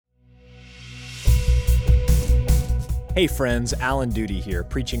Hey friends, Alan Duty here,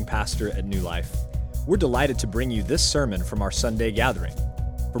 preaching pastor at New Life. We're delighted to bring you this sermon from our Sunday gathering.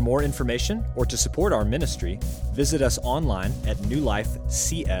 For more information or to support our ministry, visit us online at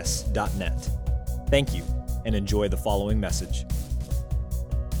newlifecs.net. Thank you, and enjoy the following message.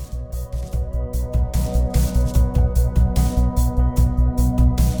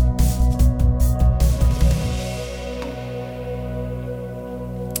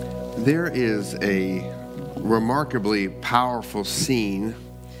 There is a remarkably powerful scene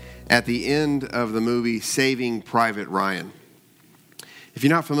at the end of the movie Saving Private Ryan. If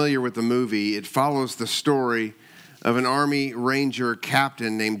you're not familiar with the movie, it follows the story of an Army Ranger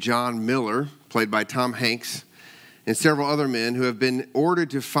captain named John Miller, played by Tom Hanks, and several other men who have been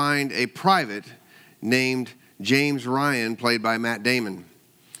ordered to find a private named James Ryan, played by Matt Damon.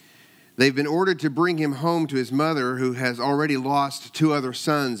 They've been ordered to bring him home to his mother, who has already lost two other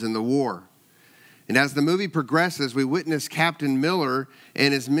sons in the war. And as the movie progresses, we witness Captain Miller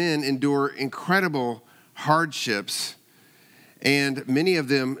and his men endure incredible hardships, and many of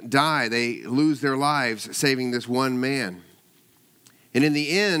them die. They lose their lives saving this one man. And in the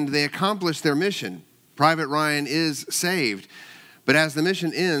end, they accomplish their mission. Private Ryan is saved. But as the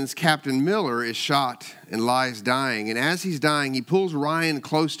mission ends, Captain Miller is shot and lies dying. And as he's dying, he pulls Ryan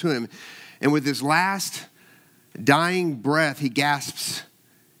close to him. And with his last dying breath, he gasps,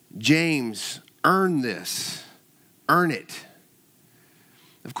 "James, earn this. Earn it."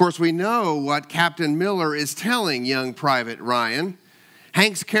 Of course, we know what Captain Miller is telling young Private Ryan.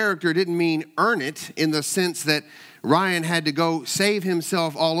 Hank's character didn't mean earn it in the sense that Ryan had to go save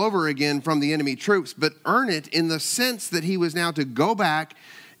himself all over again from the enemy troops, but earn it in the sense that he was now to go back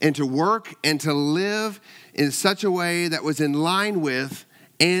and to work and to live in such a way that was in line with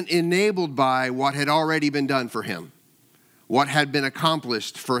and enabled by what had already been done for him, what had been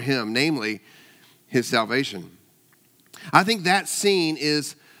accomplished for him, namely his salvation. I think that scene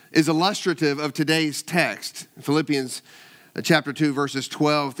is illustrative of today's text, Philippians chapter 2, verses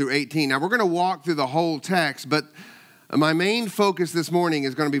 12 through 18. Now, we're going to walk through the whole text, but my main focus this morning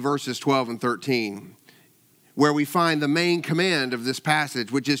is going to be verses 12 and 13, where we find the main command of this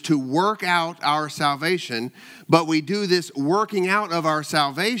passage, which is to work out our salvation, but we do this working out of our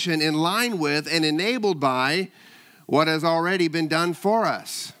salvation in line with and enabled by what has already been done for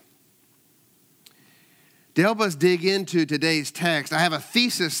us. To help us dig into today's text, I have a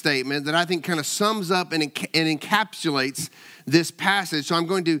thesis statement that I think kind of sums up and encapsulates this passage. So I'm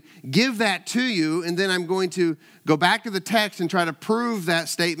going to give that to you, and then I'm going to go back to the text and try to prove that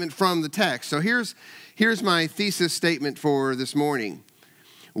statement from the text. So here's my thesis statement for this morning.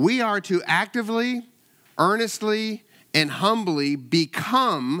 We are to actively, earnestly, and humbly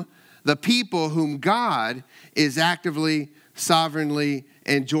become the people whom God is actively, sovereignly,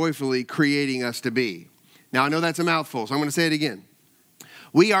 and joyfully creating us to be. Now, I know that's a mouthful, so I'm going to say it again.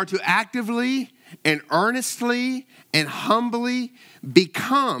 We are to actively and earnestly and humbly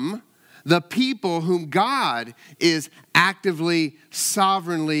become the people whom God is actively,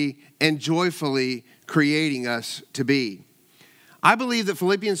 sovereignly, and joyfully creating us to be. I believe that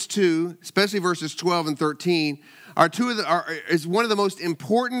Philippians 2, especially verses 12 and 13, is one of the most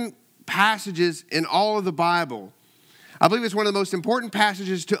important passages in all of the Bible. I believe it's one of the most important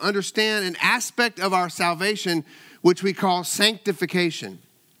passages to understand an aspect of our salvation, which we call sanctification.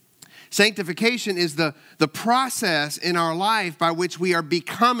 Sanctification is the process in our life by which we are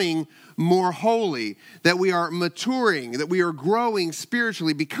becoming more holy, that we are maturing, that we are growing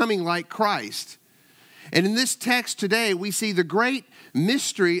spiritually, becoming like Christ. And in this text today, we see the great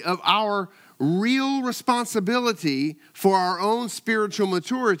mystery of our real responsibility for our own spiritual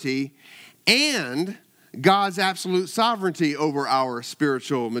maturity and God's absolute sovereignty over our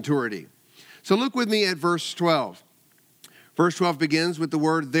spiritual maturity. So look with me at verse 12. Verse 12 begins with the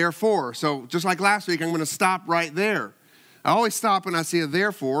word therefore. So just like last week, I'm going to stop right there. I always stop when I see a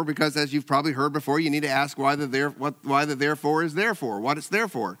therefore because, as you've probably heard before, you need to ask why the therefore is therefore, what it's there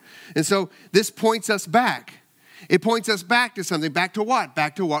for. And so this points us back. It points us back to something. Back to what?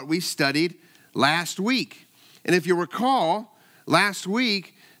 Back to what we studied last week. And if you recall, last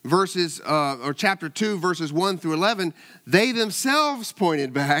week, chapter 2, verses 1 through 11, they themselves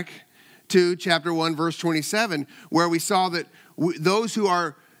pointed back to chapter 1, verse 27, where we saw that those who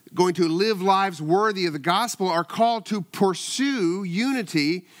are going to live lives worthy of the gospel are called to pursue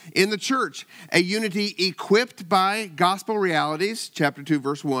unity in the church, a unity equipped by gospel realities, chapter 2,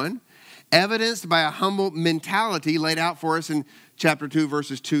 verse 1, evidenced by a humble mentality laid out for us in chapter 2,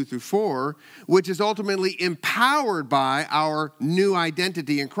 verses 2 through 4, which is ultimately empowered by our new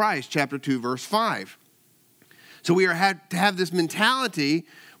identity in Christ, chapter 2, verse 5. So we are to have this mentality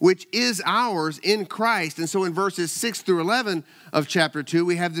which is ours in Christ. And so in verses 6 through 11 of chapter 2,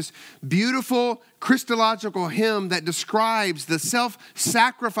 we have this beautiful Christological hymn that describes the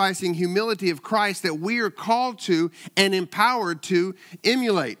self-sacrificing humility of Christ that we are called to and empowered to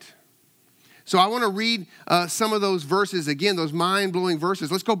emulate. So I want to read some of those verses again, those mind-blowing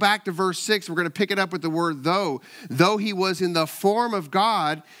verses. Let's go back to verse 6. We're going to pick it up with the word though. Though he was in the form of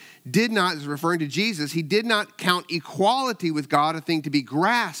God, did not, is referring to Jesus, he did not count equality with God a thing to be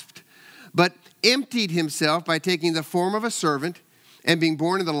grasped, but emptied himself by taking the form of a servant and being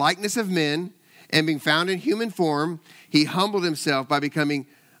born in the likeness of men and being found in human form, he humbled himself by becoming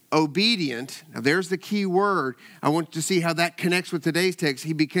obedient. Now there's the key word. I want to see how that connects with today's text.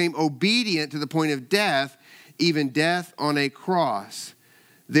 He became obedient to the point of death, even death on a cross.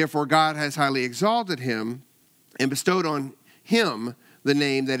 Therefore God has highly exalted him and bestowed on him the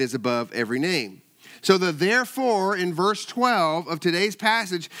name that is above every name. So the therefore in verse 12 of today's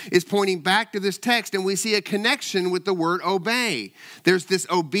passage is pointing back to this text, and we see a connection with the word obey. There's this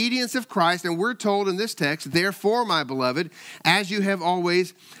obedience of Christ, and we're told in this text, therefore, my beloved, as you have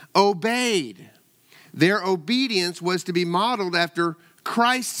always obeyed. Their obedience was to be modeled after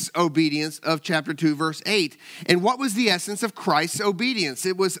Christ's obedience of chapter 2, verse 8. And what was the essence of Christ's obedience?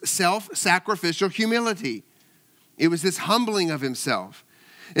 It was self-sacrificial humility. It was this humbling of himself.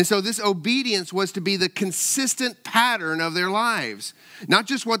 And so this obedience was to be the consistent pattern of their lives, not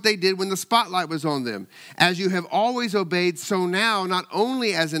just what they did when the spotlight was on them. As you have always obeyed, so now, not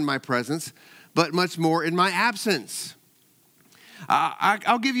only as in my presence, but much more in my absence.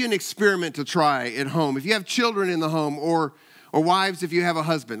 I'll give you an experiment to try at home. If you have children in the home, or wives if you have a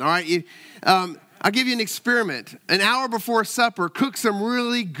husband, all right? I'll give you an experiment. An hour before supper, cook some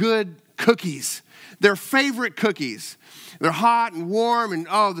really good cookies. Their favorite cookies. They're hot and warm, and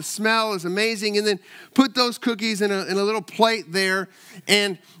oh, the smell is amazing. And then put those cookies in a little plate there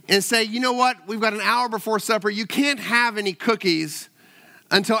and say, you know what? We've got an hour before supper. You can't have any cookies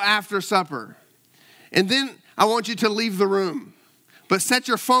until after supper. And then I want you to leave the room. But set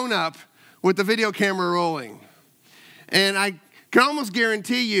your phone up with the video camera rolling. And I can almost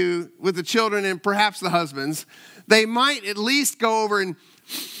guarantee you with the children and perhaps the husbands, they might at least go over and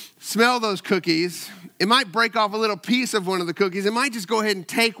smell those cookies. It might break off a little piece of one of the cookies. It might just go ahead and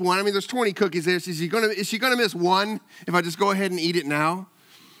take one. I mean, there's 20 cookies there. So is she going to miss one if I just go ahead and eat it now?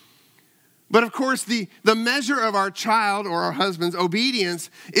 But of course, the measure of our child or our husband's obedience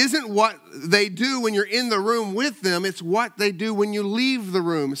isn't what they do when you're in the room with them. It's what they do when you leave the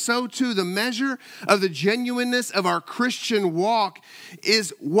room. So too, the measure of the genuineness of our Christian walk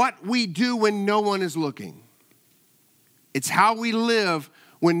is what we do when no one is looking. It's how we live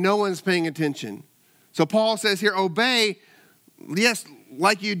when no one's paying attention. So Paul says here, obey, yes,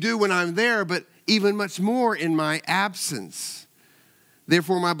 like you do when I'm there, but even much more in my absence.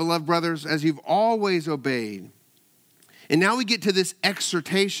 Therefore, my beloved brothers, as you've always obeyed. And now we get to this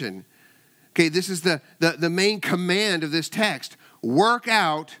exhortation. Okay, this is the main command of this text. Work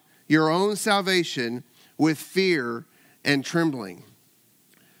out your own salvation with fear and trembling.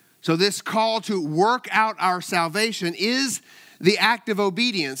 So this call to work out our salvation is the act of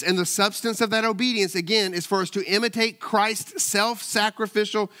obedience, and the substance of that obedience, again, is for us to imitate Christ's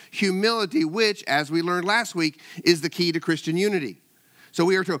self-sacrificial humility, which, as we learned last week, is the key to Christian unity. So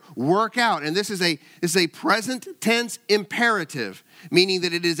we are to work out, and this is a present tense imperative, meaning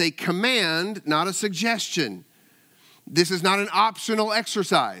that it is a command, not a suggestion. This is not an optional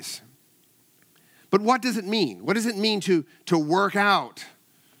exercise. But what does it mean? What does it mean to work out?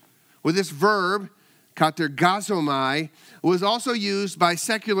 Well, this verb, katergazomai, was also used by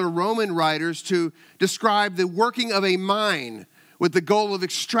secular Roman writers to describe the working of a mine with the goal of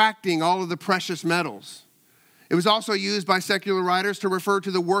extracting all of the precious metals. It was also used by secular writers to refer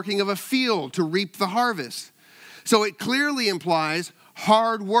to the working of a field to reap the harvest. So it clearly implies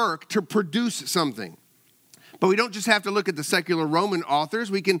hard work to produce something. But we don't just have to look at the secular Roman authors.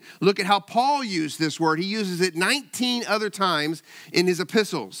 We can look at how Paul used this word. He uses it 19 other times in his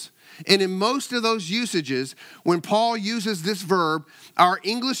epistles. And in most of those usages, when Paul uses this verb, our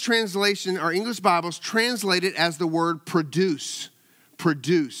English translation, our English Bibles translate it as the word produce.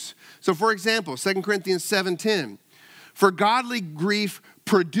 Produce. So for example, 2 Corinthians 7:10, for godly grief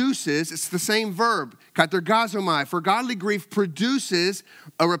produces, it's the same verb, katergazomai, for godly grief produces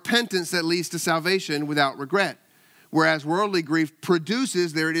a repentance that leads to salvation without regret. Whereas worldly grief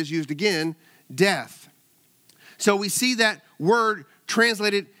produces, there it is used again, death. So we see that word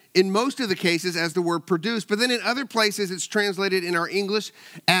translated in most of the cases as the word produce, but then in other places it's translated in our English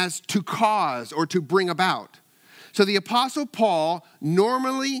as to cause or to bring about. So the Apostle Paul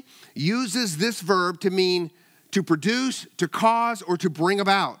normally uses this verb to mean to produce, to cause, or to bring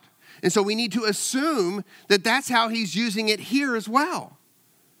about. And so we need to assume that that's how he's using it here as well.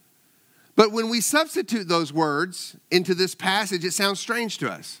 But when we substitute those words into this passage, it sounds strange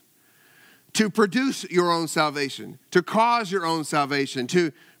to us. To produce your own salvation, to cause your own salvation,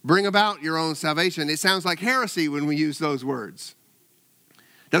 to bring about your own salvation. It sounds like heresy when we use those words.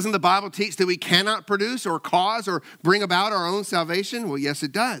 Doesn't the Bible teach that we cannot produce or cause or bring about our own salvation? Well, yes,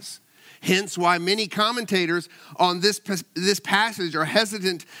 it does. Hence why many commentators on this passage are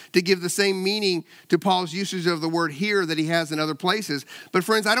hesitant to give the same meaning to Paul's usage of the word here that he has in other places. But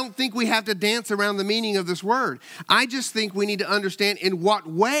friends, I don't think we have to dance around the meaning of this word. I just think we need to understand in what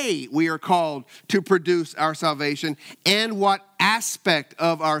way we are called to produce our salvation and what aspect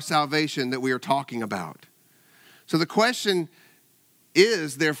of our salvation that we are talking about. So the question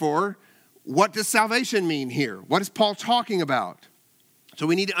is, therefore, what does salvation mean here? What is Paul talking about? So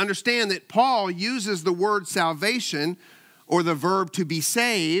we need to understand that Paul uses the word salvation or the verb to be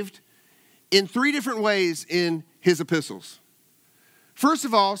saved in three different ways in his epistles. First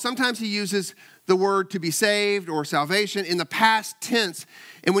of all, sometimes he uses the word to be saved or salvation in the past tense.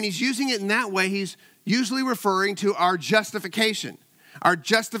 And when he's using it in that way, he's usually referring to our justification. Our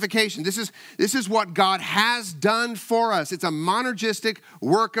justification. This is what God has done for us. It's a monergistic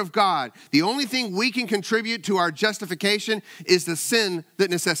work of God. The only thing we can contribute to our justification is the sin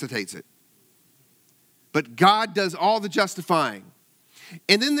that necessitates it. But God does all the justifying.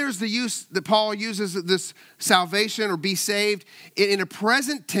 And then there's the use that Paul uses of this salvation or be saved in a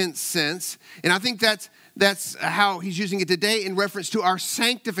present tense sense. And I think that's how he's using it today in reference to our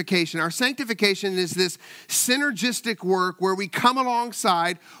sanctification. Our sanctification is this synergistic work where we come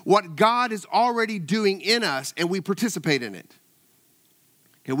alongside what God is already doing in us and we participate in it.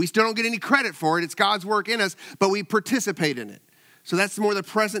 Okay, we still don't get any credit for it. It's God's work in us, but we participate in it. So that's more the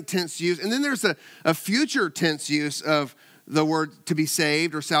present tense use. And then there's a future tense use of the word to be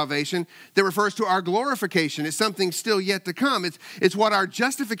saved or salvation that refers to our glorification. It's something still yet to come. It's what our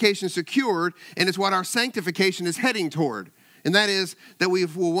justification secured, and it's what our sanctification is heading toward. And that is that we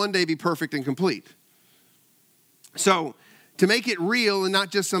will one day be perfect and complete. So to make it real and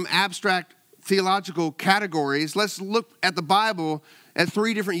not just some abstract theological categories, let's look at the Bible at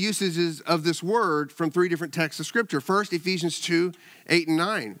three different usages of this word from three different texts of Scripture. First, Ephesians 2, 8 and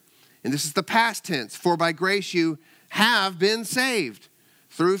 9. And this is the past tense. For by grace you have been saved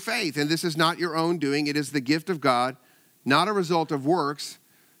through faith. And this is not your own doing. It is the gift of God, not a result of works,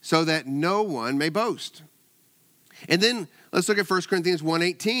 so that no one may boast. And then let's look at 1 Corinthians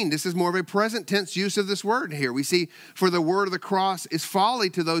 1:18. This is more of a present tense use of this word here. We see, for the word of the cross is folly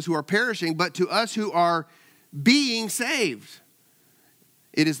to those who are perishing, but to us who are being saved,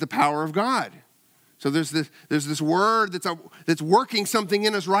 it is the power of God. So there's this word that's working something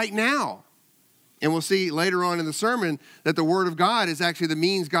in us right now. And we'll see later on in the sermon that the word of God is actually the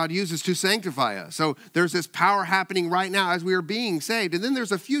means God uses to sanctify us. So there's this power happening right now as we are being saved. And then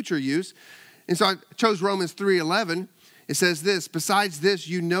there's a future use. And so I chose Romans 3:11. It says this, besides this,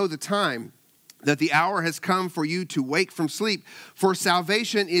 you know the time, that the hour has come for you to wake from sleep, for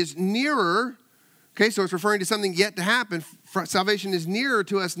salvation is nearer. Okay, so it's referring to something yet to happen. Salvation is nearer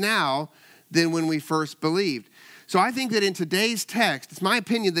to us now than when we first believed. So I think that in today's text, it's my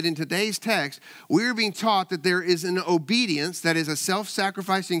opinion that in today's text, we're being taught that there is an obedience, that is a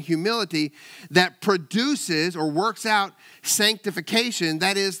self-sacrificing humility that produces or works out sanctification,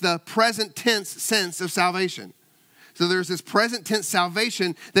 that is the present tense sense of salvation. So there's this present tense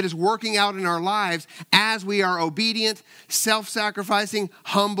salvation that is working out in our lives as we are obedient, self-sacrificing,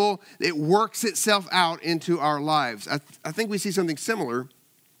 humble. It works itself out into our lives. I think we see something similar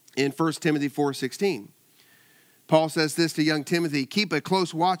in 1 Timothy 4:16. Paul says this to young Timothy, keep a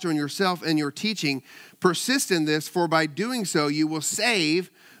close watch on yourself and your teaching. Persist in this, for by doing so you will save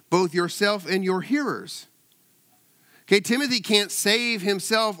both yourself and your hearers. Okay, Timothy can't save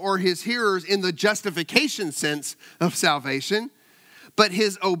himself or his hearers in the justification sense of salvation, but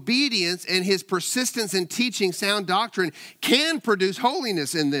his obedience and his persistence in teaching sound doctrine can produce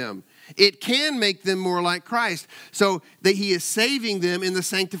holiness in them. It can make them more like Christ, so that he is saving them in the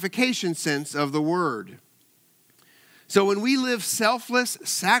sanctification sense of the word. So when we live selfless,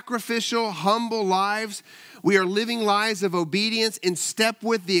 sacrificial, humble lives, we are living lives of obedience in step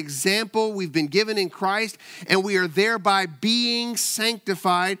with the example we've been given in Christ, and we are thereby being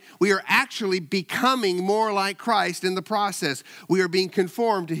sanctified. We are actually becoming more like Christ in the process. We are being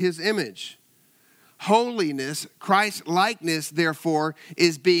conformed to his image. Holiness, Christ-likeness, therefore,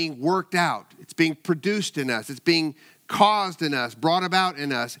 is being worked out. It's being produced in us. It's being caused in us, brought about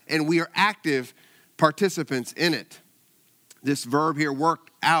in us, and we are active participants in it. This verb here,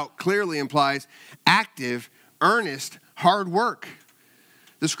 worked out, clearly implies active earnest, hard work.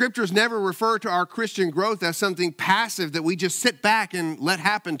 The scriptures never refer to our Christian growth as something passive that we just sit back and let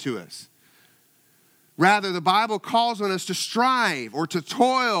happen to us. Rather, the Bible calls on us to strive or to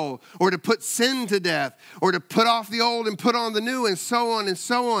toil or to put sin to death or to put off the old and put on the new, and so on and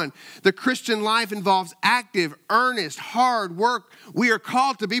so on. The Christian life involves active, earnest, hard work. We are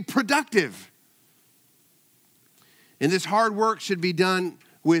called to be productive. And this hard work should be done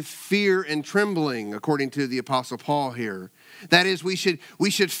with fear and trembling, according to the Apostle Paul here. That is, we should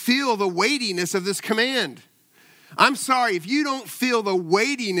feel the weightiness of this command. I'm sorry, if you don't feel the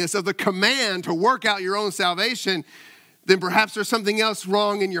weightiness of the command to work out your own salvation, then perhaps there's something else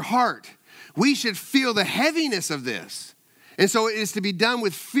wrong in your heart. We should feel the heaviness of this. And so it is to be done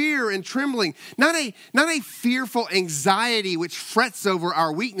with fear and trembling, not a fearful anxiety which frets over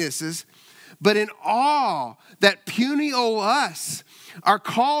our weaknesses, but in awe that puny old us are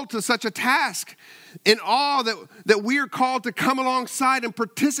called to such a task, in awe that we are called to come alongside and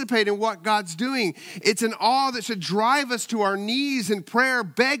participate in what God's doing. It's an awe that should drive us to our knees in prayer,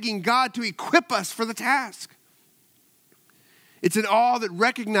 begging God to equip us for the task. It's an awe that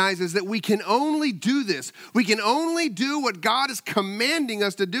recognizes that we can only do this. We can only do what God is commanding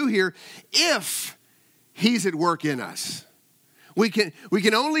us to do here if He's at work in us. We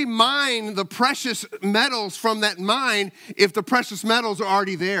can only mine the precious metals from that mine if the precious metals are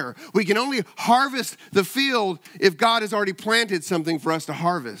already there. We can only harvest the field if God has already planted something for us to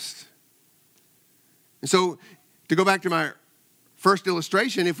harvest. And so, to go back to my first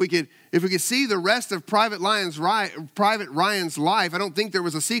illustration, if we could see the rest of Private Ryan's life, I don't think there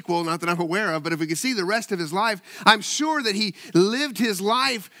was a sequel, not that I'm aware of, but if we could see the rest of his life, I'm sure that he lived his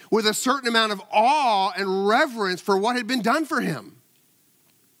life with a certain amount of awe and reverence for what had been done for him.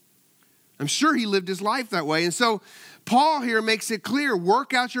 I'm sure he lived his life that way. And so Paul here makes it clear,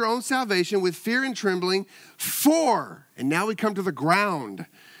 work out your own salvation with fear and trembling, and now we come to the ground,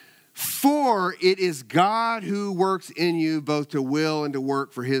 for it is God who works in you both to will and to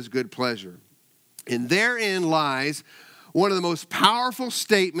work for His good pleasure. And therein lies one of the most powerful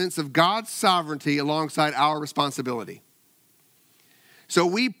statements of God's sovereignty alongside our responsibility. So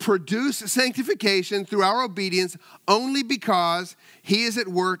we produce sanctification through our obedience only because He is at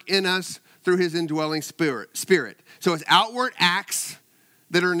work in us through His indwelling spirit. So it's outward acts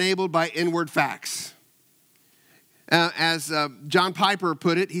that are enabled by inward facts. As John Piper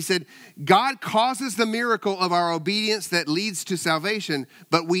put it, he said, God causes the miracle of our obedience that leads to salvation,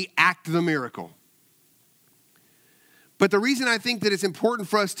 but we act the miracle. But the reason I think that it's important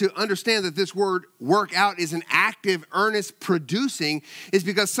for us to understand that this word work out is an active, earnest producing is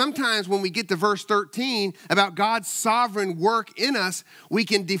because sometimes when we get to verse 13 about God's sovereign work in us, we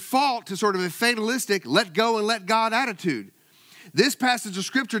can default to sort of a fatalistic let go and let God attitude. This passage of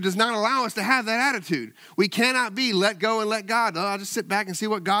Scripture does not allow us to have that attitude. We cannot be let go and let God. Oh, I'll just sit back and see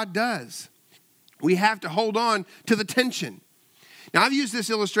what God does. We have to hold on to the tension. Now, I've used this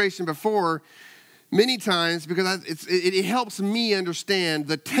illustration before many times because it helps me understand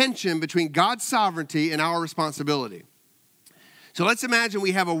the tension between God's sovereignty and our responsibility. So let's imagine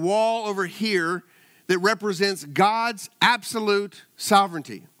we have a wall over here that represents God's absolute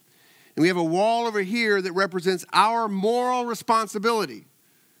sovereignty. And we have a wall over here that represents our moral responsibility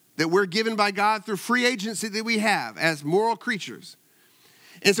that we're given by God through free agency that we have as moral creatures.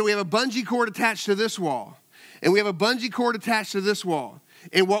 And so we have a bungee cord attached to this wall. And we have a bungee cord attached to this wall.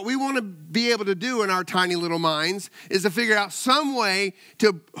 And what we want to be able to do in our tiny little minds is to figure out some way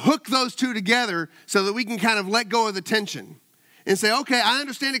to hook those two together so that we can kind of let go of the tension. And say, okay, I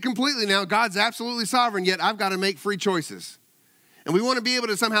understand it completely now. God's absolutely sovereign, yet I've got to make free choices. And we want to be able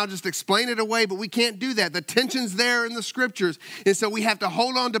to somehow just explain it away, but we can't do that. The tension's there in the Scriptures. And so we have to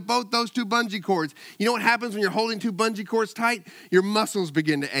hold on to both those two bungee cords. You know what happens when you're holding two bungee cords tight? Your muscles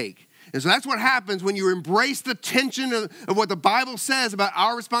begin to ache. And so that's what happens when you embrace the tension of what the Bible says about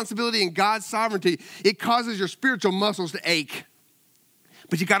our responsibility and God's sovereignty. It causes your spiritual muscles to ache.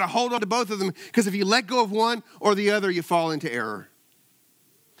 But you got to hold on to both of them because if you let go of one or the other, you fall into error.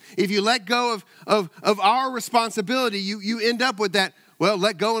 If you let go of our responsibility, you end up with that, well,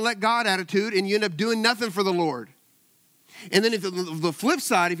 let go and let God attitude, and you end up doing nothing for the Lord. And then if the flip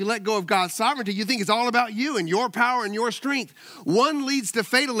side, if you let go of God's sovereignty, you think it's all about you and your power and your strength. One leads to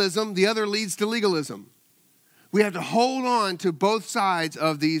fatalism, the other leads to legalism. We have to hold on to both sides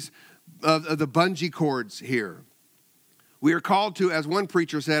of the bungee cords here. We are called to, as one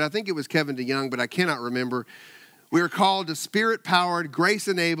preacher said, I think it was Kevin DeYoung, but I cannot remember, we are called to spirit-powered,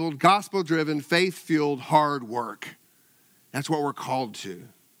 grace-enabled, gospel-driven, faith-fueled hard work. That's what we're called to.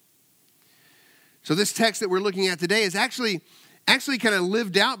 So this text that we're looking at today is actually actually kind of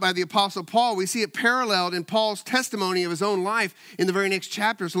lived out by the Apostle Paul. We see it paralleled in Paul's testimony of his own life in the very next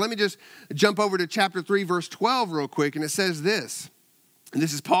chapter. So let me just jump over to chapter 3, verse 12 real quick, and it says this. And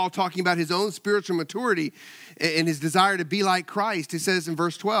this is Paul talking about his own spiritual maturity and his desire to be like Christ. He says in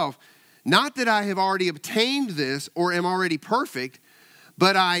verse 12, "Not that I have already obtained this or am already perfect,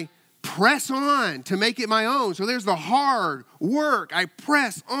 but I press on to make it my own." So there's the hard work. I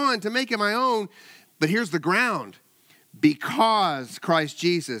press on to make it my own. But here's the ground. Because Christ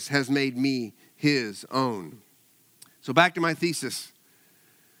Jesus has made me his own. So back to my thesis.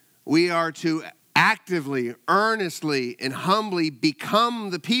 We are to actively, earnestly, and humbly become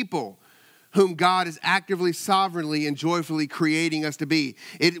the people whom God is actively, sovereignly, and joyfully creating us to be.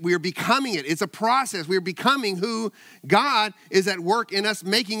 We are becoming it. It's a process. We are becoming who God is at work in us,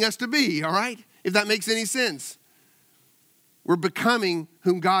 making us to be, all right? If that makes any sense. We're becoming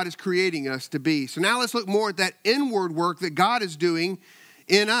whom God is creating us to be. So now let's look more at that inward work that God is doing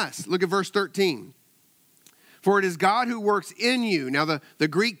in us. Look at verse 13. "For it is God who works in you." Now the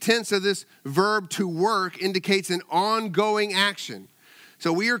Greek tense of this verb to work indicates an ongoing action.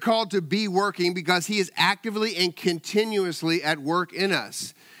 So we are called to be working because he is actively and continuously at work in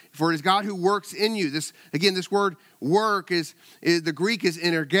us. For it is God who works in you. This word work is the Greek is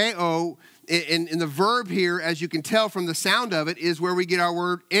energeo. And the verb here, as you can tell from the sound of it, is where we get our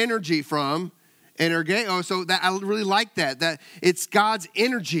word energy from, energeo. So that I really like that it's God's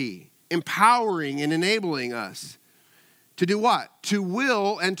energy empowering and enabling us to do what? To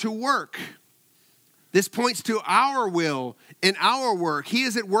will and to work. This points to our will and our work. He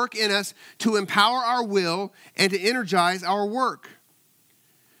is at work in us to empower our will and to energize our work.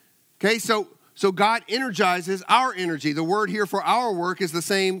 Okay, so God energizes our energy. The word here for our work is the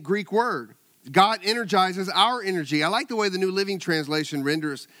same Greek word. God energizes our energy. I like the way the New Living Translation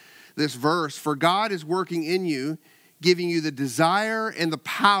renders this verse. "For God is working in you, giving you the desire and the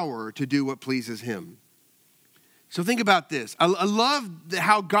power to do what pleases him." So think about this. I love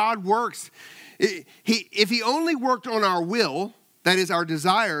how God works. If he only worked on our will, that is our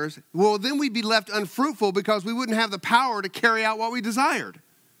desires, well, then we'd be left unfruitful because we wouldn't have the power to carry out what we desired.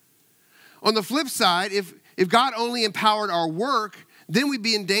 On the flip side, if God only empowered our work, then we'd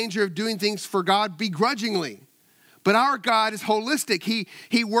be in danger of doing things for God begrudgingly. But our God is holistic.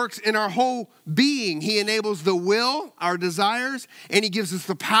 He works in our whole being. He enables the will, our desires, and he gives us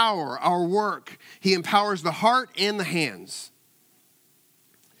the power, our work. He empowers the heart and the hands.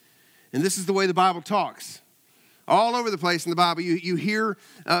 And this is the way the Bible talks. All over the place in the Bible, you hear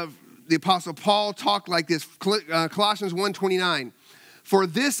the Apostle Paul talk like this. Colossians 1:29. "For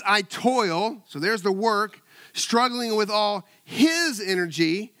this I toil," so there's the work, "struggling with all his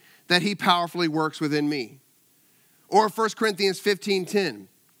energy that he powerfully works within me." Or 1 Corinthians 15:10.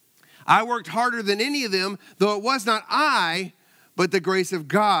 "I worked harder than any of them, though it was not I, but the grace of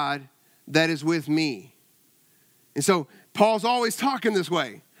God that is with me." And so Paul's always talking this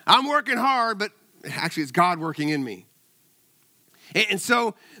way. I'm working hard, but actually it's God working in me. And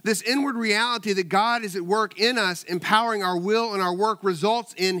so this inward reality that God is at work in us, empowering our will and our work,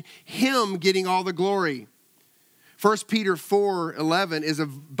 results in him getting all the glory. 1 Peter 4:11 is a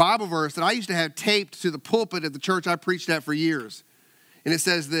Bible verse that I used to have taped to the pulpit at the church I preached at for years. And it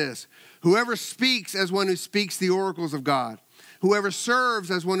says this: "Whoever speaks as one who speaks the oracles of God, whoever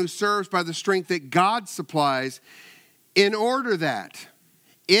serves as one who serves by the strength that God supplies, in order that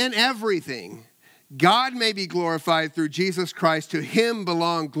in everything God may be glorified through Jesus Christ. To him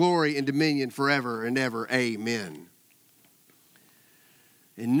belong glory and dominion forever and ever. Amen."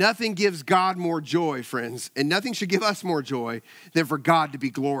 And nothing gives God more joy, friends, and nothing should give us more joy than for God to be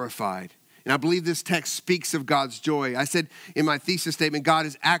glorified. And I believe this text speaks of God's joy. I said in my thesis statement, God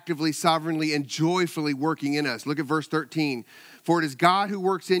is actively, sovereignly, and joyfully working in us. Look at verse 13. "For it is God who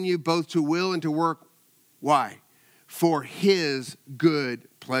works in you both to will and to work." Why? "For his good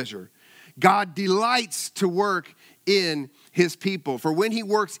pleasure." God delights to work in his people. For when he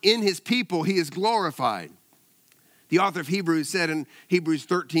works in his people, he is glorified. The author of Hebrews said in Hebrews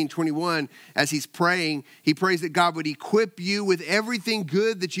 13:21, as he's praying, he prays that God would equip you with everything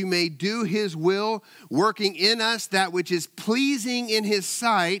good that you may do his will, working in us that which is pleasing in his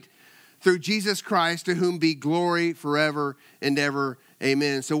sight through Jesus Christ, to whom be glory forever and ever.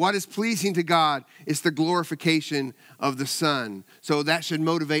 Amen. So what is pleasing to God is the glorification of the Son. So that should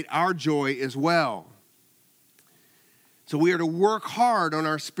motivate our joy as well. So we are to work hard on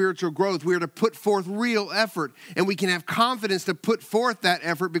our spiritual growth. We are to put forth real effort, and we can have confidence to put forth that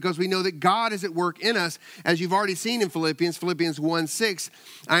effort because we know that God is at work in us, as you've already seen in Philippians 1:6.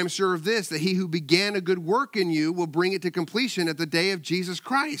 "I am sure of this, that he who began a good work in you will bring it to completion at the day of Jesus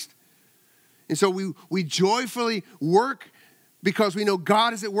Christ." And so we joyfully work because we know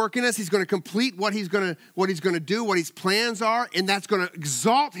God is at work in us. He's going to complete what he's going to do, what his plans are, and that's going to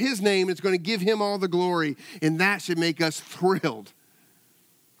exalt his name. It's going to give him all the glory, and that should make us thrilled.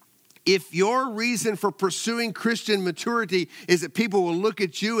 If your reason for pursuing Christian maturity is that people will look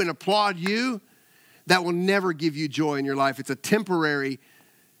at you and applaud you, that will never give you joy in your life. It's a temporary,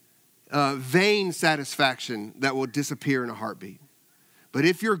 vain satisfaction that will disappear in a heartbeat. But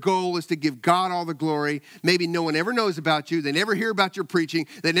if your goal is to give God all the glory, maybe no one ever knows about you, they never hear about your preaching,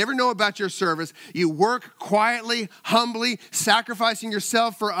 they never know about your service, you work quietly, humbly, sacrificing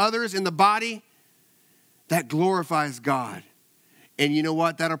yourself for others in the body, that glorifies God. And you know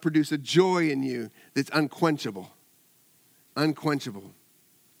what? That'll produce a joy in you that's unquenchable. Unquenchable.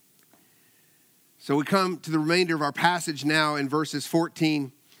 So we come to the remainder of our passage now in verses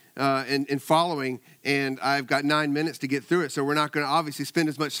 14 and following, and I've got 9 minutes to get through it, so we're not going to obviously spend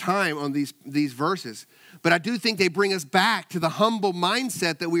as much time on these verses. But I do think they bring us back to the humble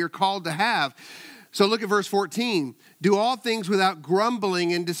mindset that we are called to have. So look at verse 14. Do all things without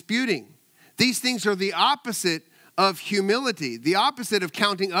grumbling and disputing. These things are the opposite of humility, the opposite of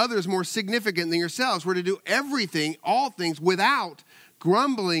counting others more significant than yourselves. We're to do everything, all things, without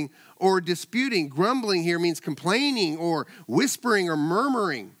grumbling or disputing. Grumbling here means complaining or whispering or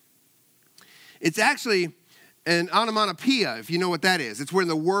murmuring. It's actually an onomatopoeia, if you know what that is. It's when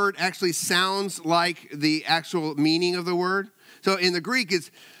the word actually sounds like the actual meaning of the word. So in the Greek,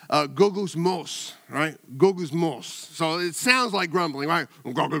 it's gogusmos, right? Gogusmos. So it sounds like grumbling, right?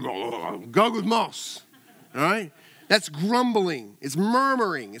 Gogusmos, all right? That's grumbling. It's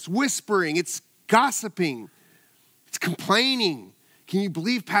murmuring. It's whispering. It's gossiping. It's complaining. Can you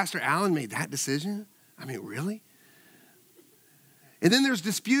believe Pastor Allen made that decision? I mean, really? And then there's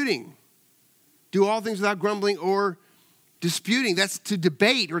disputing. Do all things without grumbling or disputing. That's to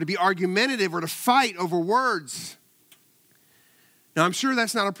debate or to be argumentative or to fight over words. Now, I'm sure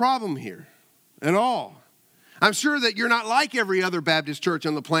that's not a problem here at all. I'm sure that you're not like every other Baptist church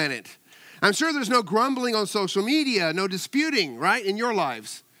on the planet. I'm sure there's no grumbling on social media, no disputing, right, in your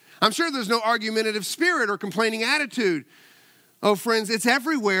lives. I'm sure there's no argumentative spirit or complaining attitude. Oh, friends, it's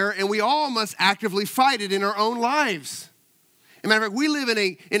everywhere, and we all must actively fight it in our own lives. As a matter of fact, we live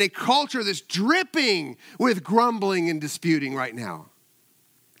in a culture that's dripping with grumbling and disputing right now.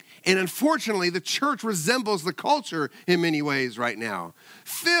 And unfortunately, the church resembles the culture in many ways right now,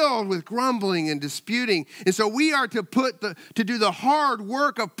 filled with grumbling and disputing. And so we are to do the hard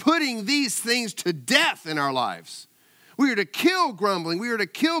work of putting these things to death in our lives. We are to kill grumbling. We are to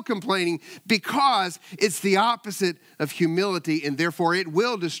kill complaining because it's the opposite of humility, and therefore it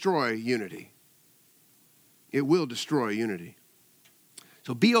will destroy unity. It will destroy unity.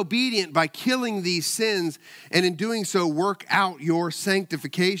 So be obedient by killing these sins, and in doing so, work out your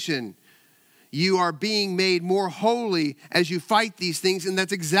sanctification. You are being made more holy as you fight these things, and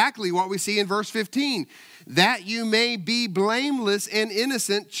that's exactly what we see in verse 15. That you may be blameless and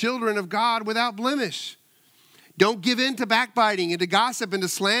innocent, children of God without blemish. Don't give in to backbiting and to gossip and to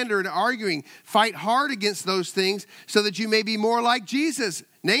slander and to arguing. Fight hard against those things so that you may be more like Jesus,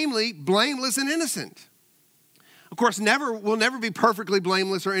 namely blameless and innocent. Of course, we'll never be perfectly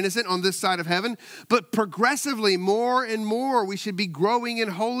blameless or innocent on this side of heaven, but progressively, more and more, we should be growing in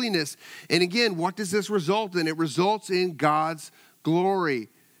holiness. And again, what does this result in? It results in God's glory.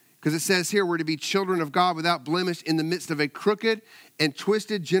 Because it says here, we're to be children of God without blemish in the midst of a crooked and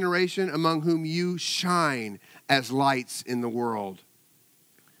twisted generation among whom you shine as lights in the world.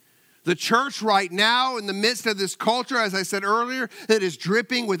 The church right now, in the midst of this culture, as I said earlier, that is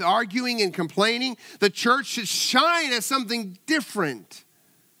dripping with arguing and complaining, the church should shine as something different.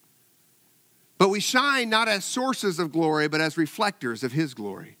 But we shine not as sources of glory, but as reflectors of His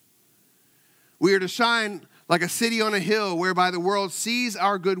glory. We are to shine like a city on a hill, whereby the world sees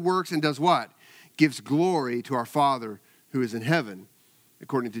our good works and does what? Gives glory to our Father who is in heaven,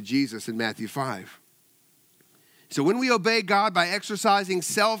 according to Jesus in Matthew 5. So when we obey God by exercising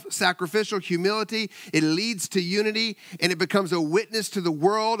self-sacrificial humility, it leads to unity, and it becomes a witness to the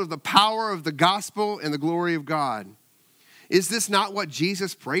world of the power of the gospel and the glory of God. Is this not what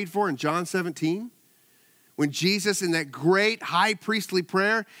Jesus prayed for in John 17? When Jesus, in that great high priestly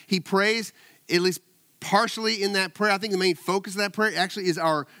prayer, he prays, at least partially in that prayer, I think the main focus of that prayer actually is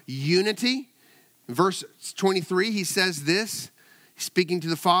our unity. In verse 23, he says this, speaking to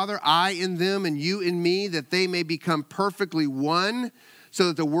the Father, I in them and you in me, that they may become perfectly one, so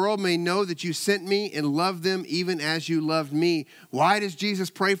that the world may know that you sent me and loved them even as you loved me. Why does Jesus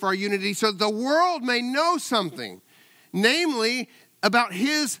pray for our unity? So that the world may know something, namely about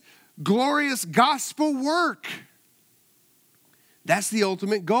His glorious gospel work. That's the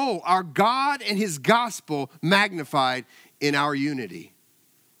ultimate goal. Our God and His gospel magnified in our unity.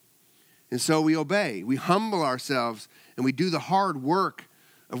 And so we obey, we humble ourselves, and we do the hard work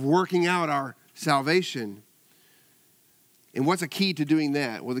of working out our salvation. And what's a key to doing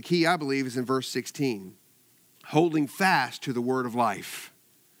that? Well, the key, I believe, is in verse 16. Holding fast to the word of life.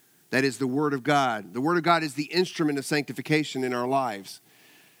 That is the word of God. The word of God is the instrument of sanctification in our lives.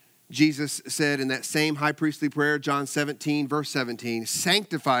 Jesus said in that same high priestly prayer, John 17, verse 17,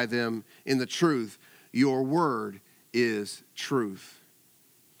 sanctify them in the truth. Your word is truth.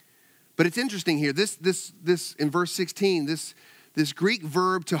 But it's interesting here. This in verse 16, this Greek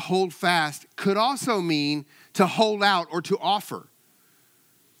verb to hold fast could also mean to hold out or to offer.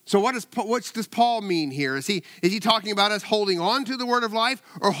 So what does Paul mean here? Is he talking about us holding on to the word of life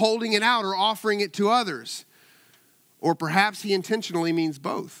or holding it out or offering it to others? Or perhaps he intentionally means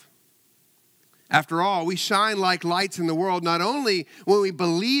both. After all, we shine like lights in the world, not only when we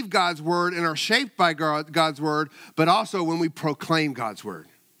believe God's word and are shaped by God's word, but also when we proclaim God's word.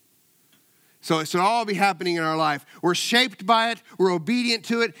 So it should all be happening in our life. We're shaped by it, we're obedient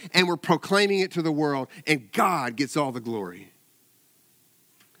to it, and we're proclaiming it to the world. And God gets all the glory.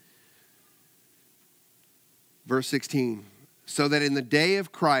 Verse 16, so that in the day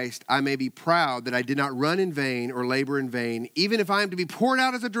of Christ I may be proud that I did not run in vain or labor in vain. Even if I am to be poured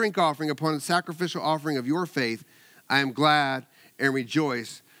out as a drink offering upon the sacrificial offering of your faith, I am glad and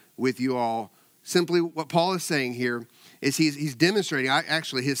rejoice with you all. Simply what Paul is saying here is he's demonstrating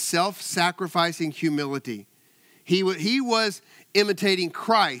actually his self-sacrificing humility. He was imitating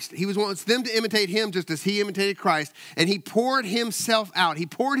Christ. He wants them to imitate him just as he imitated Christ. And he poured himself out. He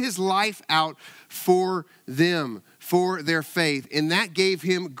poured his life out for them, for their faith. And that gave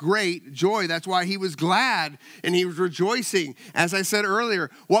him great joy. That's why he was glad and he was rejoicing. As I said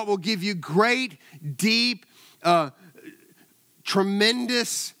earlier, what will give you great, deep,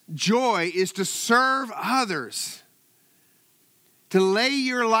 tremendous joy is to serve others, to lay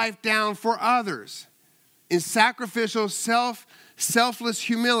your life down for others in sacrificial, selfless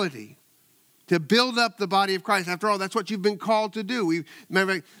humility, to build up the body of Christ. After all, that's what you've been called to do.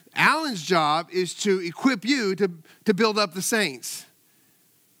 Remember, Alan's job is to equip you to build up the saints.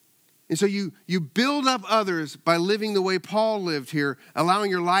 And so you build up others by living the way Paul lived here,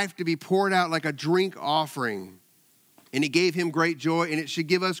 allowing your life to be poured out like a drink offering. And it gave him great joy, and it should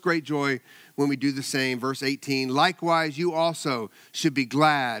give us great joy when we do the same. Verse 18, likewise, you also should be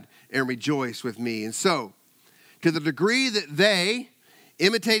glad and rejoice with me. And so, to the degree that they,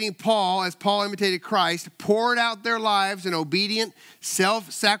 imitating Paul, as Paul imitated Christ, poured out their lives in obedient,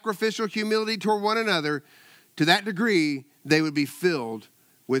 self-sacrificial humility toward one another, to that degree, they would be filled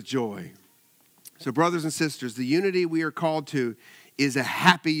with joy. So, brothers and sisters, the unity we are called to is a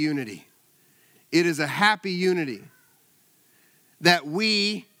happy unity. It is a happy unity that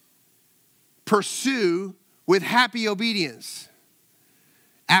we pursue with happy obedience,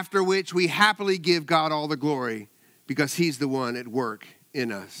 after which we happily give God all the glory because he's the one at work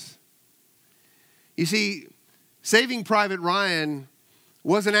in us. You see, Saving Private Ryan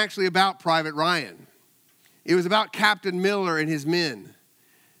wasn't actually about Private Ryan. It was about Captain Miller and his men.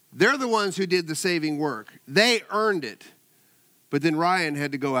 They're the ones who did the saving work. They earned it. But then Ryan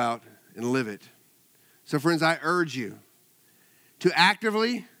had to go out and live it. So friends, I urge you to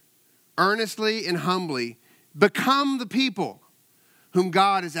actively, earnestly, and humbly become the people whom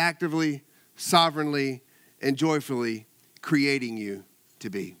God is actively, sovereignly, and joyfully creating you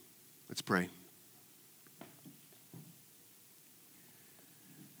to be. Let's pray.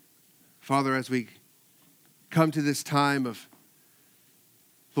 Father, as we come to this time of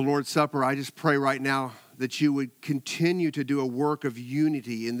the Lord's Supper, I just pray right now that you would continue to do a work of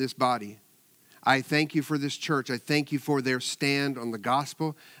unity in this body. I thank you for this church. I thank you for their stand on the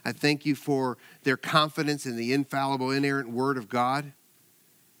gospel. I thank you for their confidence in the infallible, inerrant word of God.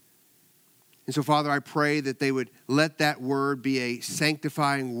 And so, Father, I pray that they would let that word be a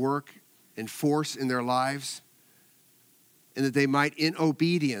sanctifying work and force in their lives, and that they might, in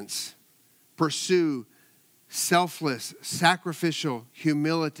obedience, pursue selfless, sacrificial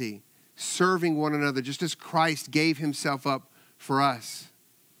humility, serving one another, just as Christ gave himself up for us.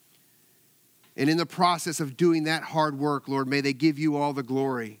 And in the process of doing that hard work, Lord, may they give you all the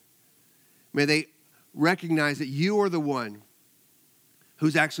glory. May they recognize that you are the one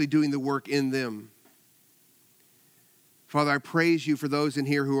who's actually doing the work in them. Father, I praise you for those in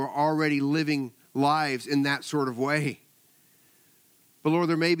here who are already living lives in that sort of way. But Lord,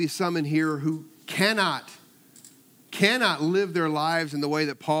 there may be some in here who cannot live their lives in the way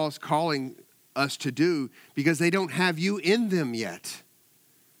that Paul's calling us to do because they don't have you in them yet.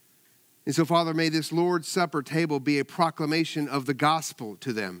 And so, Father, may this Lord's Supper table be a proclamation of the gospel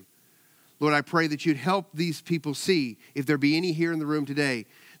to them. Lord, I pray that you'd help these people see, if there be any here in the room today,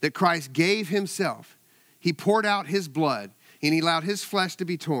 that Christ gave himself. He poured out his blood and he allowed his flesh to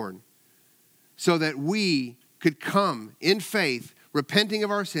be torn so that we could come in faith, repenting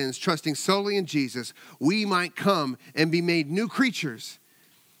of our sins, trusting solely in Jesus. We might come and be made new creatures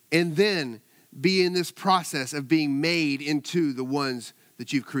and then be in this process of being made into the ones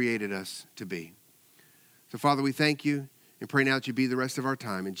that you've created us to be. So, Father, we thank you and pray now that you be the rest of our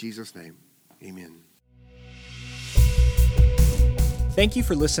time. In Jesus' name, amen. Thank you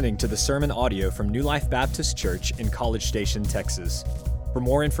for listening to the sermon audio from New Life Baptist Church in College Station, Texas. For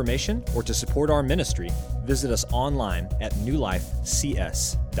more information or to support our ministry, visit us online at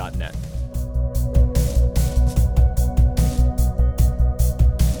newlifecs.net.